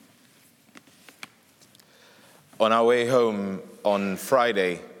On our way home on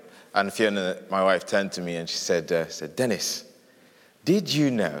Friday, and Fiona, my wife, turned to me and she said, Dennis, did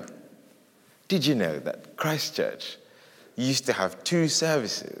you know that Christchurch used to have 2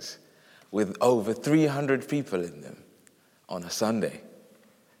 services with over 300 people in them on a Sunday?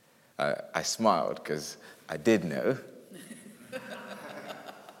 I smiled because I did know.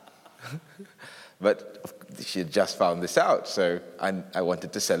 But she had just found this out, so I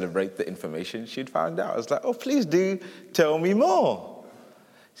wanted to celebrate the information she'd found out. I was like, oh, please do tell me more.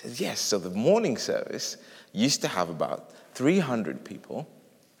 She says, yes, so the morning service used to have about 300 people,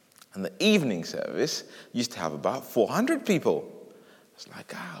 and the evening service used to have about 400 people. I was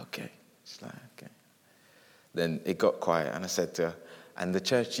like, okay. She's like, okay. Then it got quiet, and I said to her, and the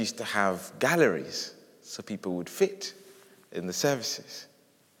church used to have galleries, so people would fit in the services.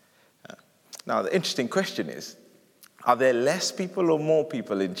 Now, the interesting question is, are there less people or more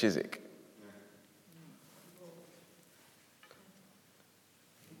people in Chiswick?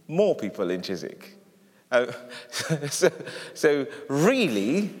 More people in Chiswick. So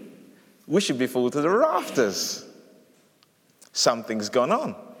really, we should be full to the rafters. Something's gone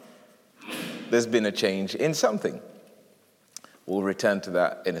on. There's been a change in something. We'll return to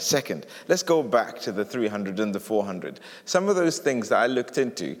that in a second. Let's go back to the 300 and the 400. Some of those things that I looked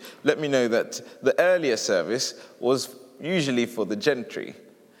into, let me know that the earlier service was usually for the gentry,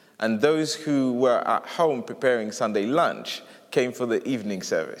 and those who were at home preparing Sunday lunch came for the evening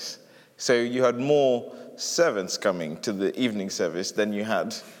service. So you had more servants coming to the evening service than you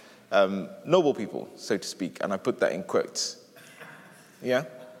had noble people, so to speak, and I put that in quotes. Yeah?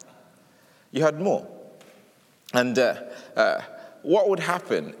 You had more. And what would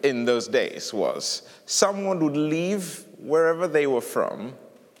happen in those days was someone would leave wherever they were from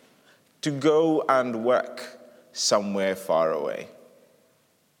to go and work somewhere far away.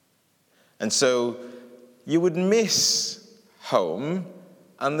 And so you would miss home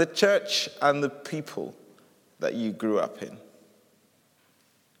and the church and the people that you grew up in.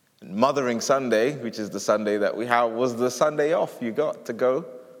 And Mothering Sunday, which is the Sunday that we have, was the Sunday off you got to go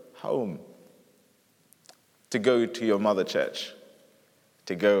home, to go to your mother church,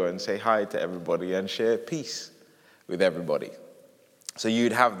 to go and say hi to everybody and share peace with everybody. So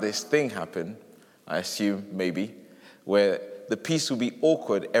you'd have this thing happen, I assume, maybe, where the peace would be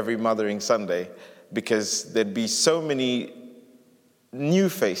awkward every Mothering Sunday because there'd be so many new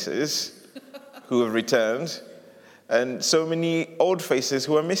faces who have returned and so many old faces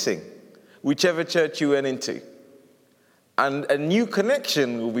who are missing, whichever church you went into. And a new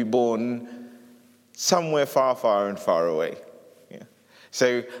connection will be born somewhere far, far and far away. Yeah.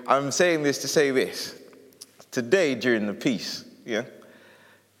 So I'm saying this to say this. Today, during the peace,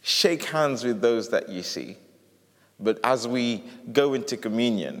 shake hands with those that you see. But as we go into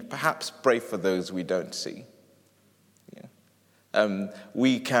communion, perhaps pray for those we don't see.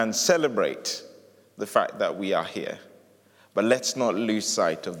 We can celebrate the fact that we are here. But let's not lose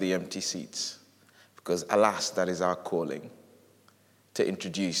sight of the empty seats. Because alas, that is our calling. To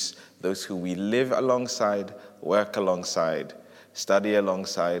introduce those who we live alongside, work alongside, study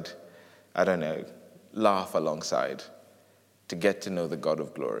alongside, laugh alongside, to get to know the God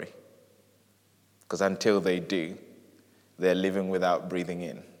of glory. Because until they do, they're living without breathing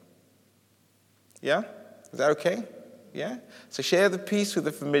in. Yeah? Is that okay? Yeah? So share the peace with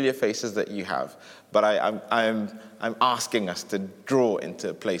the familiar faces that you have. But I'm asking us to draw into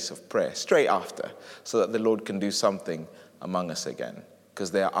a place of prayer straight after, so that the Lord can do something among us again, because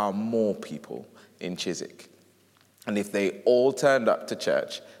there are more people in Chiswick. And if they all turned up to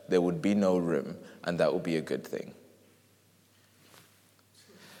church, there would be no room, and that would be a good thing.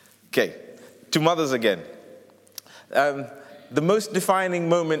 Okay, to mothers again. The most defining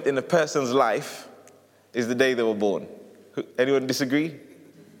moment in a person's life is the day they were born. Anyone disagree?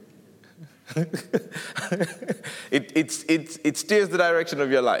 It steers the direction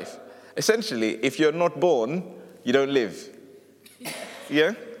of your life. Essentially, if you're not born, you don't live.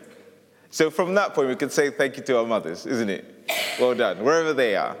 Yeah? So from that point, we can say thank you to our mothers, isn't it? Well done, wherever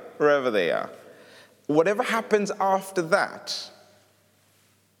they are. Whatever happens after that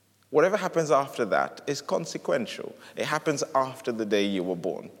is consequential. It happens after the day you were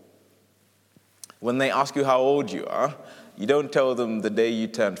born. When they ask you how old you are, you don't tell them the day you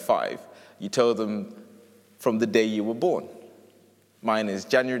turned 5. You tell them from the day you were born. Mine is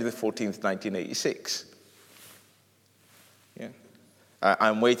January the 14th, 1986. Yeah.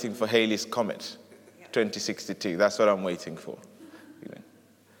 I'm waiting for Halley's Comet, 2062. That's what I'm waiting for.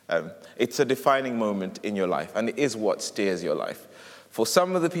 It's a defining moment in your life, and it is what steers your life. For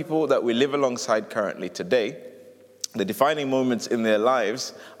some of the people that we live alongside currently today, the defining moments in their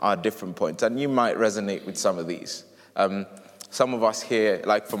lives are different points. And you might resonate with some of these. Some of us here,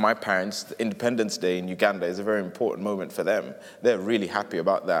 like for my parents, Independence Day in Uganda is a very important moment for them. They're really happy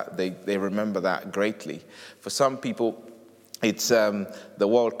about that. They remember that greatly. For some people, it's the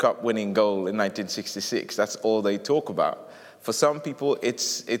World Cup winning goal in 1966. That's all they talk about. For some people,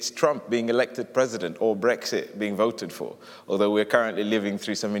 it's Trump being elected president or Brexit being voted for, although we're currently living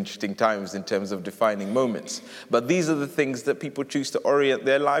through some interesting times in terms of defining moments. But these are the things that people choose to orient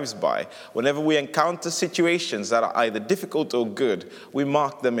their lives by. Whenever we encounter situations that are either difficult or good, we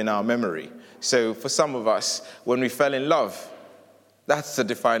mark them in our memory. So for some of us, when we fell in love, that's the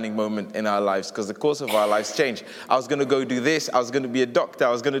defining moment in our lives because the course of our lives changed. I was going to go do this, I was going to be a doctor,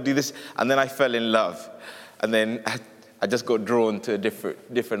 I was going to do this, and then I fell in love. And then I just got drawn to a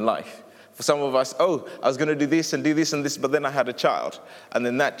different life. For some of us, I was going to do this and this, but then I had a child. And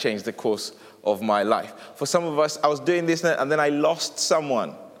then that changed the course of my life. For some of us, I was doing this and then I lost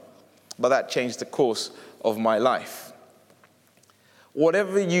someone, but that changed the course of my life.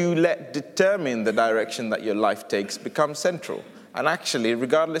 Whatever you let determine the direction that your life takes becomes central. And actually,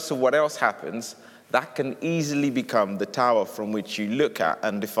 regardless of what else happens, that can easily become the tower from which you look at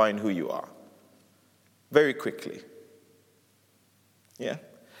and define who you are. Very quickly. Yeah?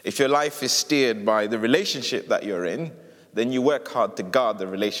 If your life is steered by the relationship that you're in, then you work hard to guard the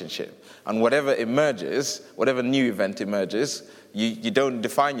relationship. And whatever emerges, whatever new event emerges, you don't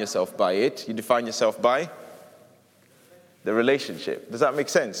define yourself by it, you define yourself by the relationship. Does that make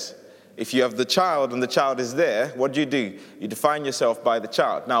sense? If you have the child and the child is there, what do? You define yourself by the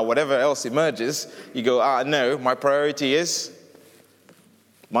child. Now, whatever else emerges, you go, no, my priority is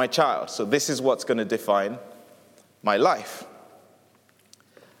my child. So this is what's going to define my life.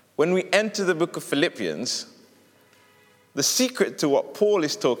 When we enter the book of Philippians, the secret to what Paul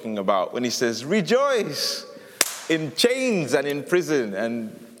is talking about when he says, rejoice in chains and in prison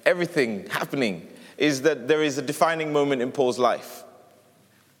and everything happening, is that there is a defining moment in Paul's life.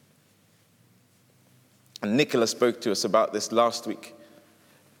 And Nicola spoke to us about this last week,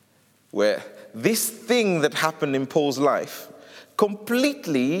 where this thing that happened in Paul's life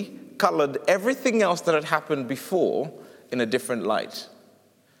completely colored everything else that had happened before in a different light.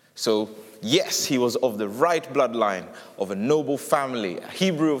 So, yes, he was of the right bloodline, of a noble family, a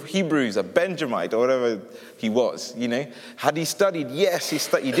Hebrew of Hebrews, a Benjamite, or whatever he was, Had he studied? Yes,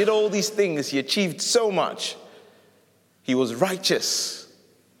 he did all these things. He achieved so much. He was righteous.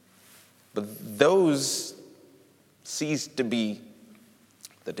 But those ceased to be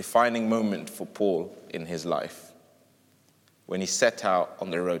the defining moment for Paul in his life when he set out on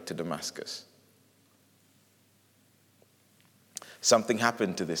the road to Damascus. Something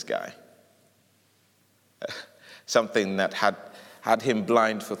happened to this guy. Something that had him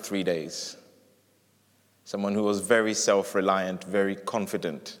blind for 3 days. Someone who was very self-reliant, very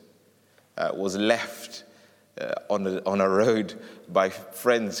confident, was left on a road by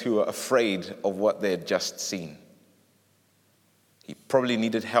friends who were afraid of what they had just seen. He probably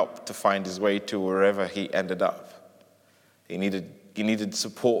needed help to find his way to wherever he ended up. He needed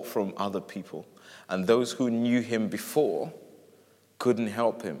support from other people. And those who knew him before couldn't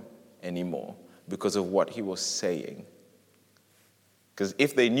help him anymore because of what he was saying. Because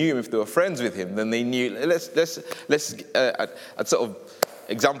if they knew him, if they were friends with him, then they knew. A sort of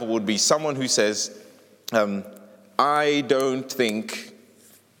example would be someone who says, I don't think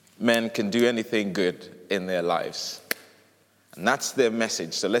men can do anything good in their lives. And that's their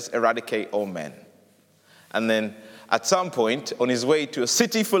message. So let's eradicate all men. And then at some point, on his way to a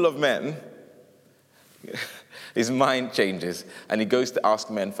city full of men, his mind changes and he goes to ask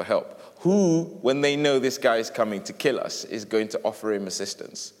men for help. Who, when they know this guy is coming to kill us, is going to offer him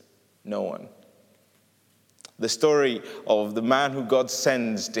assistance? No one. The story of the man who God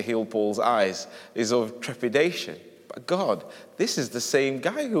sends to heal Paul's eyes is of trepidation. But God, this is the same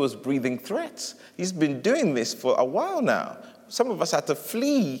guy who was breathing threats. He's been doing this for a while now. Some of us had to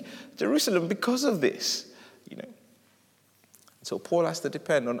flee Jerusalem because of this. So Paul has to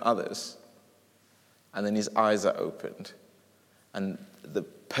depend on others. And then his eyes are opened. And the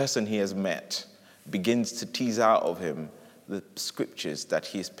person he has met begins to tease out of him the scriptures that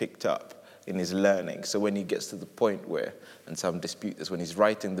he's picked up in his learning. So when he gets to the point where, and some dispute this, when he's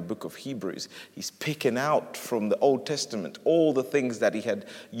writing the book of Hebrews, he's picking out from the Old Testament all the things that he had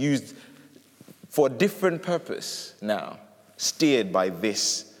used for a different purpose now, steered by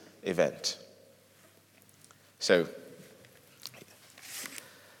this event. So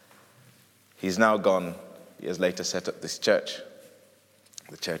he's now gone, years later, set up this church.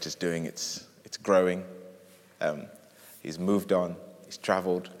 The church is doing it's growing. He's moved on, he's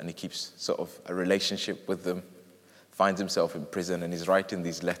traveled, and he keeps sort of a relationship with them. finds himself in prison and is writing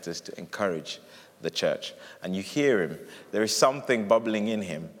these letters to encourage the church. And you hear him. There is something bubbling in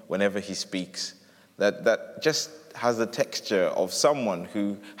him whenever he speaks that just has the texture of someone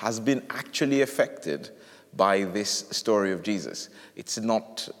who has been actually affected by this story of Jesus. It's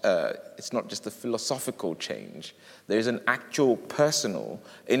not just a philosophical change. There's an actual personal,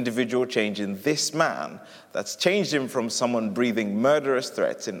 individual change in this man that's changed him from someone breathing murderous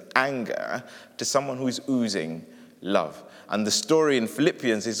threats in anger to someone who's oozing love. And the story in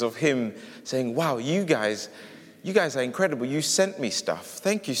Philippians is of him saying, wow, you guys are incredible. You sent me stuff.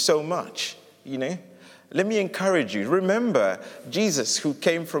 Thank you so much. Let me encourage you. Remember Jesus, who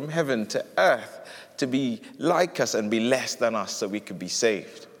came from heaven to earth to be like us and be less than us so we could be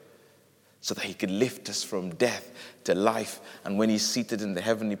saved, so that he could lift us from death to life. And when he's seated in the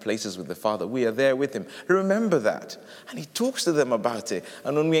heavenly places with the Father, we are there with him. Remember that. And he talks to them about it.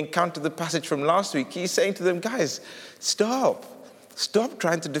 And when we encounter the passage from last week, he's saying to them, guys, stop. Stop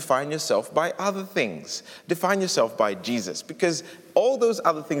trying to define yourself by other things. Define yourself by Jesus. Because all those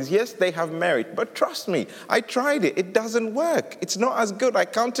other things, yes, they have merit. But trust me, I tried it. It doesn't work. It's not as good. I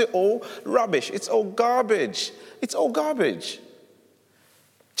count it all rubbish. It's all garbage. It's all garbage.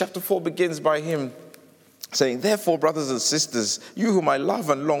 Chapter 4 begins by him saying, therefore, brothers and sisters, you whom I love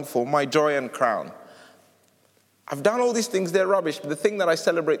and long for, my joy and crown. I've done all these things, they're rubbish, but the thing that I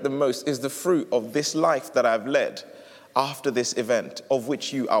celebrate the most is the fruit of this life that I've led after this event, of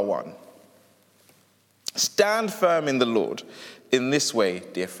which you are one. Stand firm in the Lord in this way,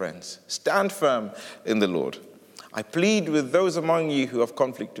 dear friends. Stand firm in the Lord. I plead with those among you who have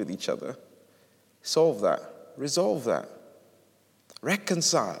conflict with each other. Solve that. Resolve that.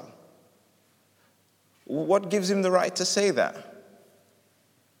 Reconcile. What gives him the right to say that?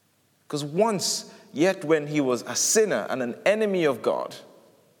 Because once, yet when he was a sinner and an enemy of God,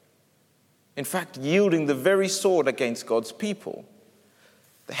 in fact, yielding the very sword against God's people,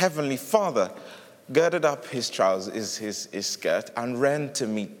 the Heavenly Father girded up his trousers, his skirt, and ran to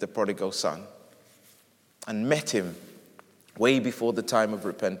meet the prodigal son and met him way before the time of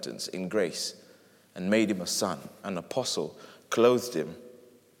repentance in grace and made him a son, an apostle, clothed him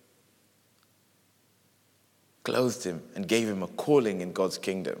and gave him a calling in God's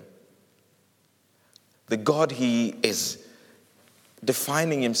kingdom. The God he is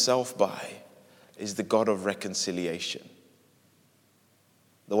defining himself by is the God of reconciliation.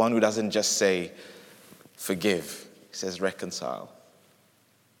 The one who doesn't just say, forgive. He says, reconcile.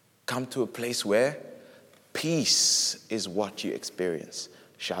 Come to a place where peace is what you experience.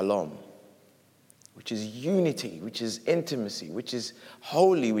 Shalom. Which is unity, which is intimacy, which is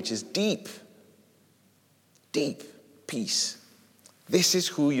holy, which is deep. Deep peace. This is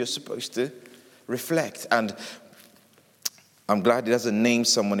who you're supposed to reflect. And I'm glad he doesn't name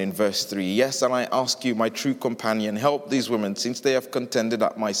someone in verse 3. Yes, and I ask you, my true companion, help these women since they have contended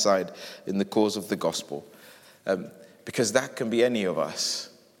at my side in the cause of the gospel. Because that can be any of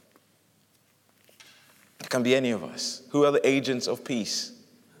us. It can be any of us. Who are the agents of peace?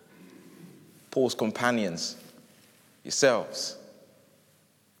 Paul's companions. Yourselves.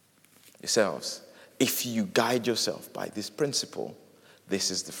 If you guide yourself by this principle,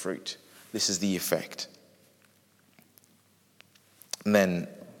 this is the fruit. This is the effect. And then,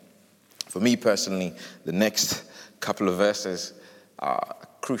 for me personally, the next couple of verses are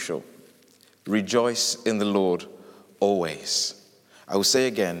crucial. Rejoice in the Lord always. I will say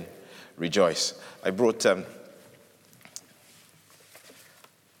again, rejoice. I brought, let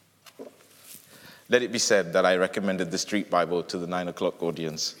it be said that I recommended the Street Bible to the 9 o'clock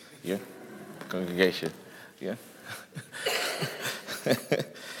audience. Yeah? Congregation. Yeah?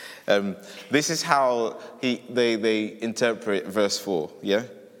 This is how they interpret verse 4, yeah?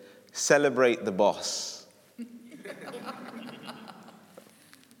 Celebrate the boss.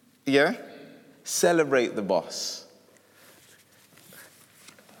 Yeah? Celebrate the boss.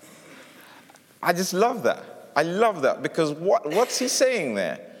 I just love that. I love that because what's he saying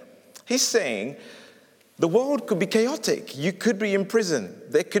there? He's saying the world could be chaotic. You could be in prison.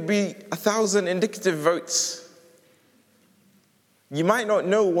 There could be 1,000 indicative votes. You might not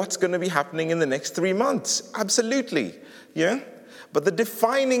know what's going to be happening in the next 3 months. Absolutely. Yeah? But the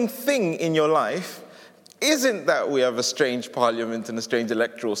defining thing in your life isn't that we have a strange parliament and a strange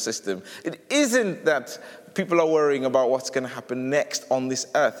electoral system. It isn't that people are worrying about what's going to happen next on this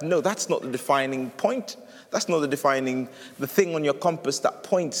earth. No, that's not the defining point. That's not the thing on your compass that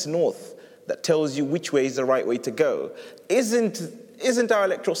points north, that tells you which way is the right way to go. Isn't our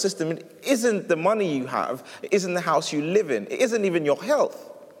electoral system, it isn't the money you have, it isn't the house you live in, it isn't even your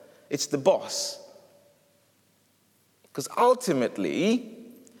health. It's the boss. Because ultimately,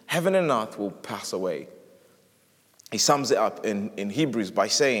 heaven and earth will pass away. He sums it up in Hebrews by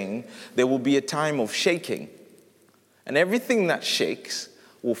saying, there will be a time of shaking, and everything that shakes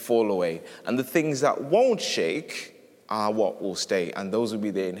will fall away, and the things that won't shake are what will stay, and those will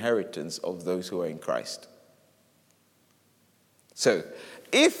be the inheritance of those who are in Christ. So,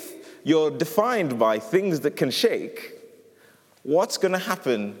 if you're defined by things that can shake, what's going to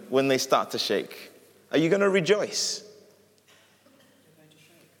happen when they start to shake? Are you going to rejoice?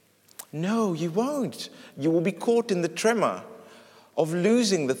 No, you won't. You will be caught in the tremor of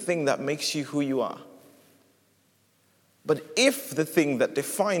losing the thing that makes you who you are. But if the thing that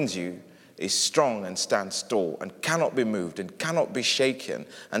defines you is strong and stands tall and cannot be moved and cannot be shaken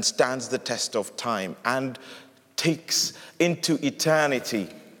and stands the test of time and takes into eternity,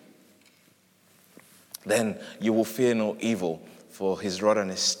 then you will fear no evil, for his rod and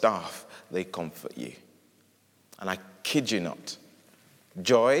his staff, they comfort you. And I kid you not,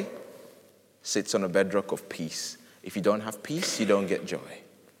 joy sits on a bedrock of peace. If you don't have peace, you don't get joy.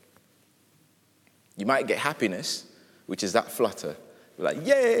 You might get happiness, which is that flutter. You're like,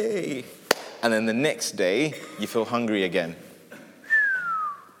 yay! And then the next day, you feel hungry again.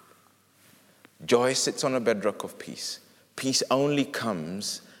 Joy sits on a bedrock of peace. Peace only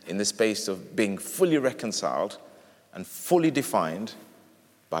comes in the space of being fully reconciled and fully defined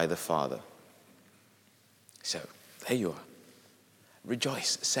by the Father. So, there you are.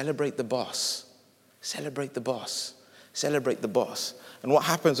 Rejoice. Celebrate the boss. Celebrate the boss. Celebrate the boss. And what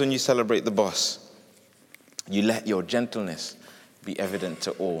happens when you celebrate the boss? You let your gentleness be evident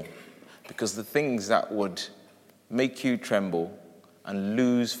to all. Because the things that would make you tremble and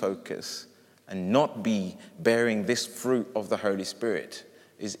lose focus and not be bearing this fruit of the Holy Spirit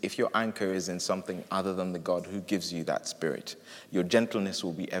is if your anchor is in something other than the God who gives you that Spirit. Your gentleness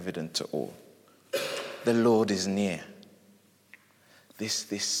will be evident to all. The Lord is near. This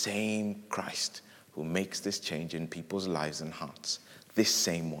same Christ who makes this change in people's lives and hearts, this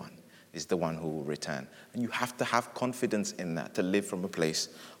same one is the one who will return. And you have to have confidence in that to live from a place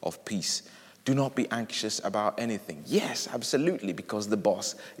of peace. Do not be anxious about anything. Yes, absolutely, because the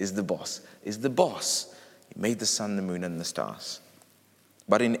boss is the boss, is the boss. He made the sun, the moon, and the stars.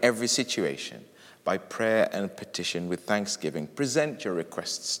 But in every situation, by prayer and petition with thanksgiving, present your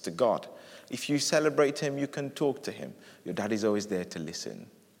requests to God. If you celebrate him, you can talk to him. Your daddy's always there to listen.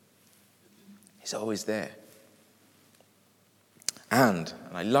 He's always there. And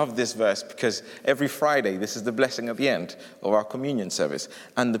I love this verse because every Friday, this is the blessing at the end of our communion service.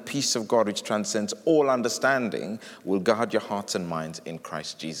 And the peace of God, which transcends all understanding, will guard your hearts and minds in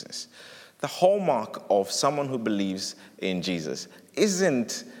Christ Jesus. The hallmark of someone who believes in Jesus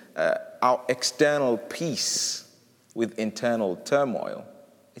isn't our external peace with internal turmoil.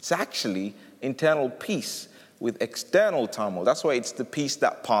 It's actually internal peace with external turmoil. That's why it's the peace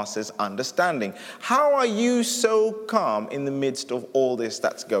that passes understanding. How are you so calm in the midst of all this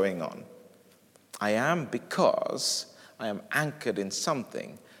that's going on? I am because I am anchored in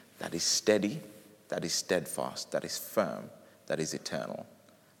something that is steady, that is steadfast, that is firm, that is eternal.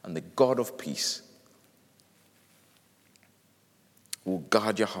 And the God of peace will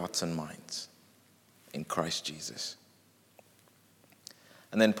guard your hearts and minds in Christ Jesus.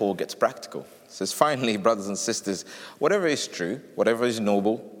 And then Paul gets practical. He says, finally, brothers and sisters, whatever is true, whatever is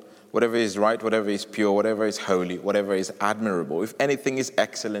noble, whatever is right, whatever is pure, whatever is holy, whatever is admirable, if anything is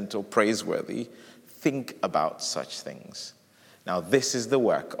excellent or praiseworthy, think about such things. Now, this is the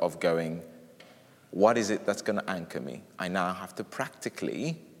work of going, what is it that's going to anchor me? I now have to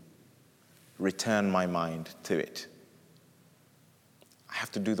practically return my mind to it. I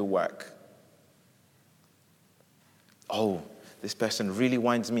have to do the work. Oh, this person really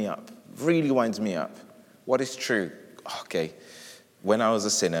winds me up. What is true? Okay, when I was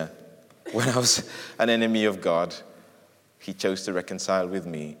a sinner, when I was an enemy of God, he chose to reconcile with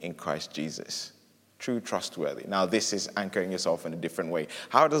me in Christ Jesus. True, trustworthy. Now, this is anchoring yourself in a different way.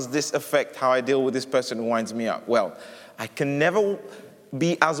 How does this affect how I deal with this person who winds me up? Well, I can never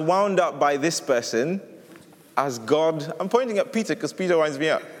be as wound up by this person as God. I'm pointing at Peter because Peter winds me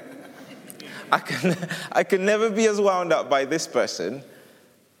up. I can never be as wound up by this person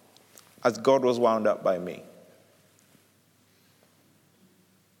as God was wound up by me.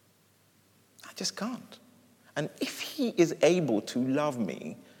 I just can't. And if he is able to love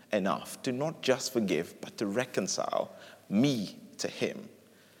me enough to not just forgive, but to reconcile me to him,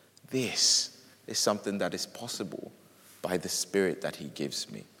 this is something that is possible by the Spirit that he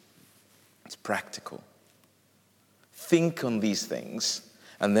gives me. It's practical. Think on these things.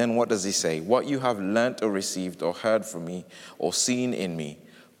 And then what does he say? What you have learnt or received or heard from me or seen in me,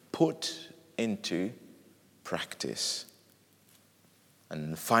 put into practice.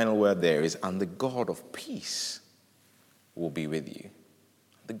 And the final word there is, and the God of peace will be with you.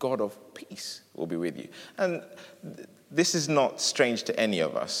 The God of peace will be with you. And this is not strange to any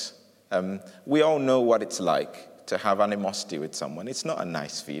of us. We all know what it's like to have animosity with someone. It's not a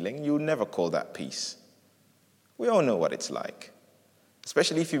nice feeling. You'll never call that peace. We all know what it's like.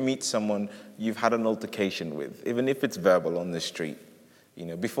 Especially if you meet someone you've had an altercation with, even if it's verbal on the street.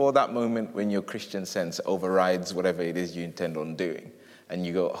 Before that moment when your Christian sense overrides whatever it is you intend on doing, and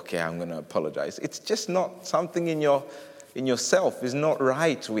you go, okay, I'm going to apologize. It's just not something in yourself is not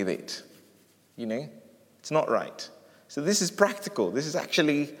right with it. It's not right. So this is practical. This is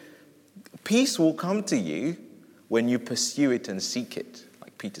actually, peace will come to you when you pursue it and seek it.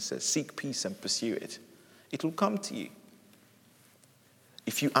 Like Peter says, seek peace and pursue it. It will come to you.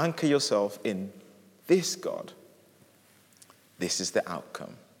 If you anchor yourself in this God, this is the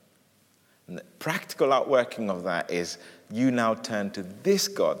outcome. And the practical outworking of that is you now turn to this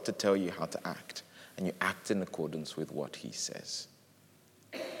God to tell you how to act. And you act in accordance with what he says.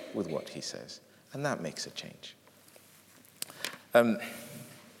 With what he says. And that makes a change.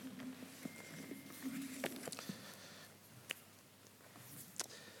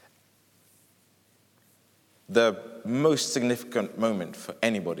 The most significant moment for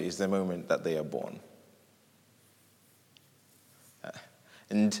anybody is the moment that they are born.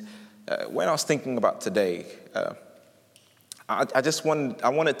 When I was thinking about today, I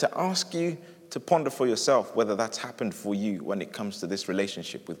wanted to ask you to ponder for yourself whether that's happened for you when it comes to this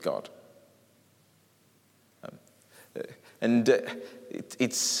relationship with God.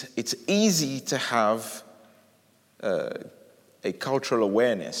 It's easy to have a cultural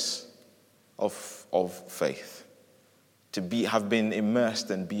awareness of faith, to have been immersed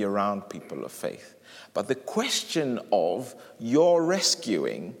and be around people of faith. But the question of your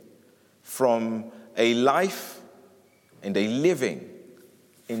rescuing from a life and a living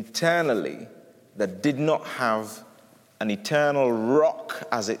internally that did not have an eternal rock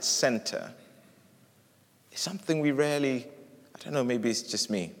as its center is something we rarely, I don't know, maybe it's just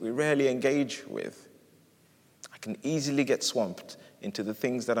me, we rarely engage with. I can easily get swamped into the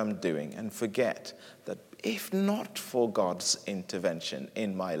things that I'm doing and forget that if not for God's intervention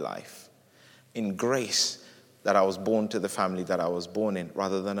in my life, in grace that I was born to the family that I was born in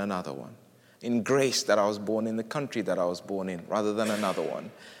rather than another one, in grace that I was born in the country that I was born in rather than another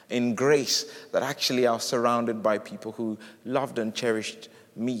one, in grace that actually I was surrounded by people who loved and cherished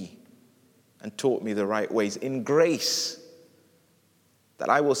me and taught me the right ways, in grace that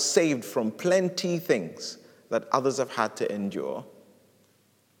I was saved from plenty things that others have had to endure,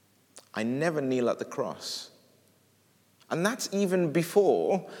 I never kneel at the cross. And that's even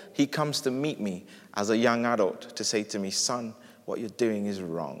before he comes to meet me as a young adult to say to me, son, what you're doing is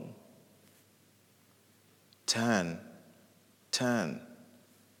wrong. Turn.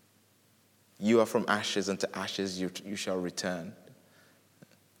 You are from ashes, and to ashes you shall return.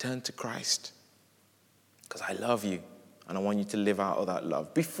 Turn to Christ, because I love you, and I want you to live out of that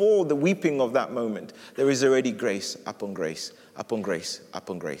love. Before the weeping of that moment, there is already grace upon grace, upon grace,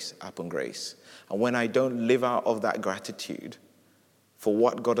 upon grace, upon grace. And when I don't live out of that gratitude for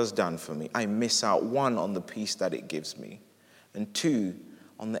what God has done for me, I miss out, one, on the peace that it gives me, and two,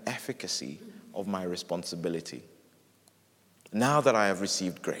 on the efficacy of my responsibility. Now that I have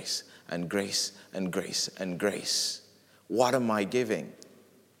received grace and grace and grace and grace, what am I giving?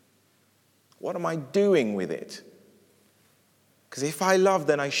 What am I doing with it? Because if I love,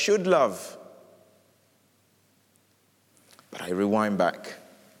 then I should love. But I rewind back.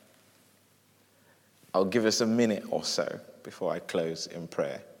 I'll give us a minute or so before I close in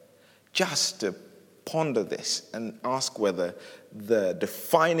prayer, just to ponder this and ask whether the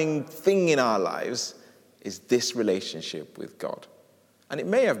defining thing in our lives is this relationship with God. And it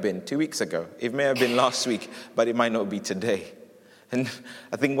may have been 2 weeks ago, it may have been last week, but it might not be today. And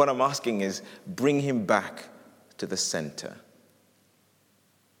I think what I'm asking is bring him back to the center.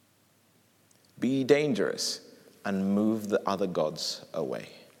 Be dangerous and move the other gods away.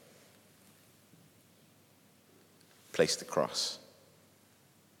 Place the cross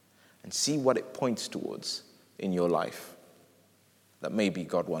and see what it points towards in your life that maybe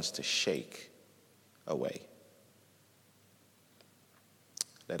God wants to shake away.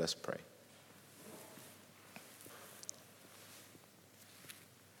 Let us pray.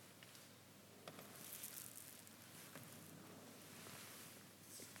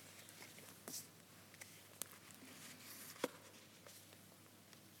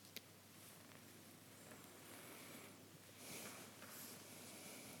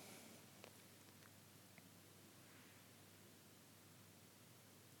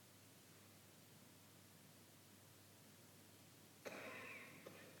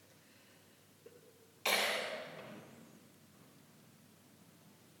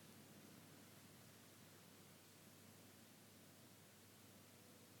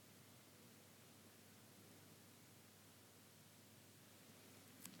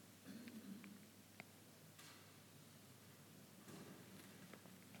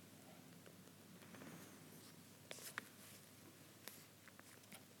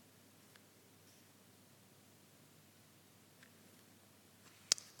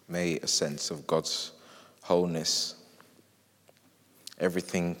 May a sense of God's wholeness,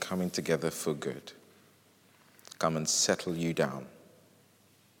 everything coming together for good, come and settle you down.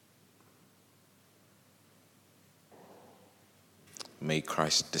 May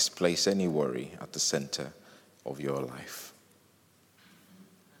Christ displace any worry at the center of your life.